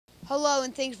Hello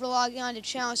and thanks for logging on to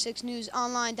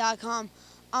Channel6newsonline.com.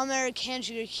 I'm Eric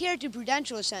Kanchuger here at the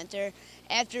Prudential Center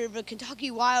after the Kentucky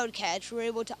Wildcats were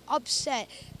able to upset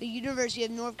the University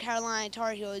of North Carolina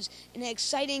Tar Heels in an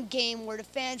exciting game where the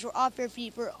fans were off their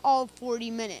feet for all 40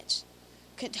 minutes.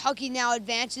 Kentucky now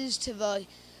advances to the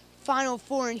Final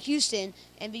Four in Houston,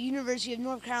 and the University of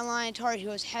North Carolina Tar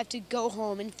Heels have to go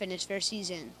home and finish their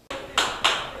season.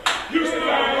 Houston,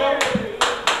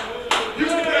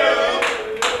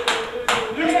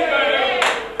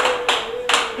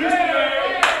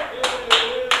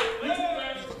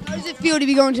 How does it feel to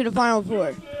be going to the Final Four?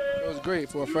 It was great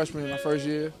for a freshman in my first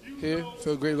year here.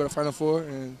 Feel great to go to the Final Four,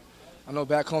 and I know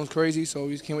back home's crazy, so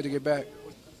we just can't wait to get back.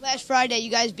 Last Friday,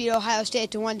 you guys beat Ohio State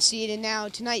at the 1 seed, and now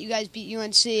tonight you guys beat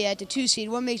UNC at the 2 seed.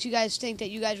 What makes you guys think that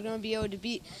you guys are going to be able to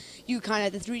beat UConn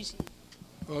at the 3 seed?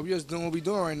 Well, we're just doing what we're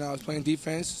doing right now. It's playing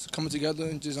defense, coming together,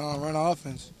 and just run our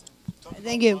offense.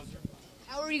 Thank you.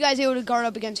 How were you guys able to guard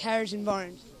up against Harrison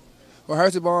Barnes? Well,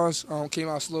 Harrison Barnes came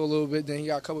out slow a little bit. Then he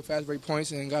got a couple fast break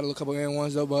points and got a couple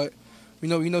and-ones, though. But we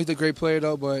know he's a great player,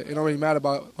 though, but it don't really matter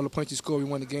about all the points he scored. We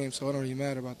won the game, so it don't really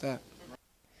matter about that.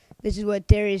 This is what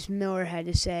Darius Miller had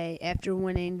to say after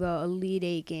winning the Elite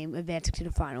Eight game, advancing to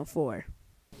the Final Four.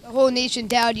 The whole nation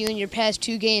doubted you in your past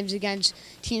 2 games against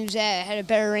teams that had a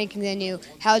better ranking than you.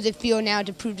 How does it feel now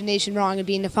to prove the nation wrong and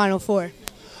be in the Final Four?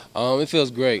 It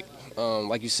feels great.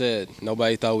 Like you said,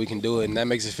 nobody thought we can do it, and that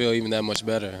makes it feel even that much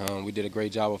better. We did a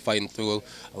great job of fighting through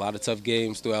a lot of tough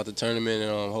games throughout the tournament,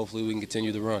 and hopefully we can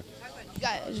continue the run.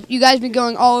 You guys been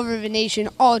going all over the nation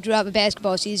all throughout the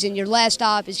basketball season. Your last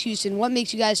stop is Houston. What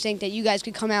makes you guys think that you guys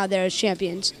could come out there as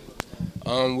champions?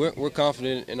 We're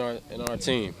confident in our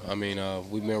team. I mean,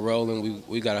 we've been rolling.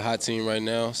 We got a hot team right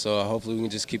now, so hopefully we can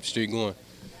just keep the streak going.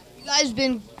 You guys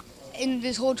been in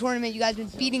this whole tournament. You guys been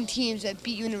beating teams that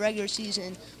beat you in the regular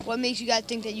season. What makes you guys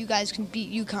think that you guys can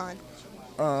beat UConn?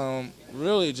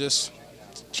 Really just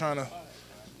trying to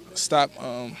stop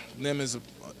them as a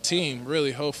team,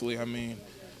 really, hopefully. I mean,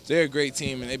 they're a great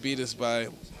team, and they beat us by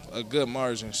a good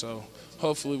margin. So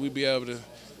hopefully we'll be able to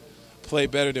play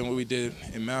better than what we did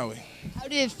in Maui. How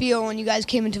did it feel when you guys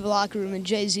came into the locker room and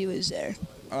Jay-Z was there?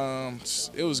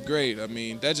 It was great. I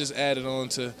mean, that just added on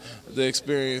to the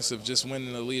experience of just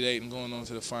winning the Elite Eight and going on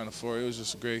to the Final Four. It was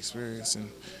just a great experience and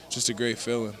just a great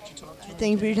feeling.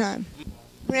 Thank you for your time.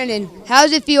 Brandon, how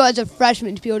does it feel as a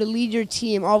freshman to be able to lead your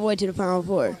team all the way to the Final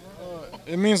Four?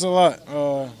 It means a lot,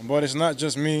 but it's not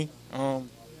just me.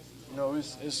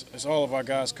 It's all of our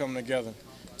guys coming together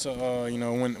to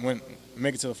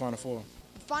make it to the Final Four.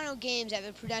 The final games at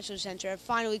the Prudential Center have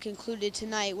finally concluded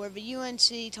tonight, where the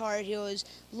UNC Tar Heels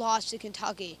lost to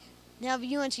Kentucky. Now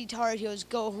the UNC Tar Heels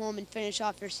go home and finish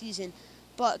off their season,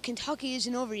 but Kentucky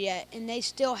isn't over yet, and they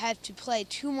still have to play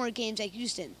 2 more games at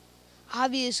Houston.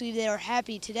 Obviously, they are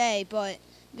happy today, but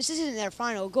this isn't their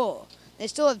final goal. They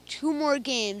still have 2 more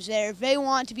games there. If they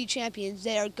want to be champions,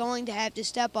 they are going to have to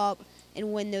step up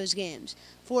and win those games.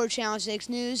 For Channel 6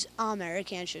 News, I'm Eric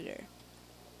Kanchuger.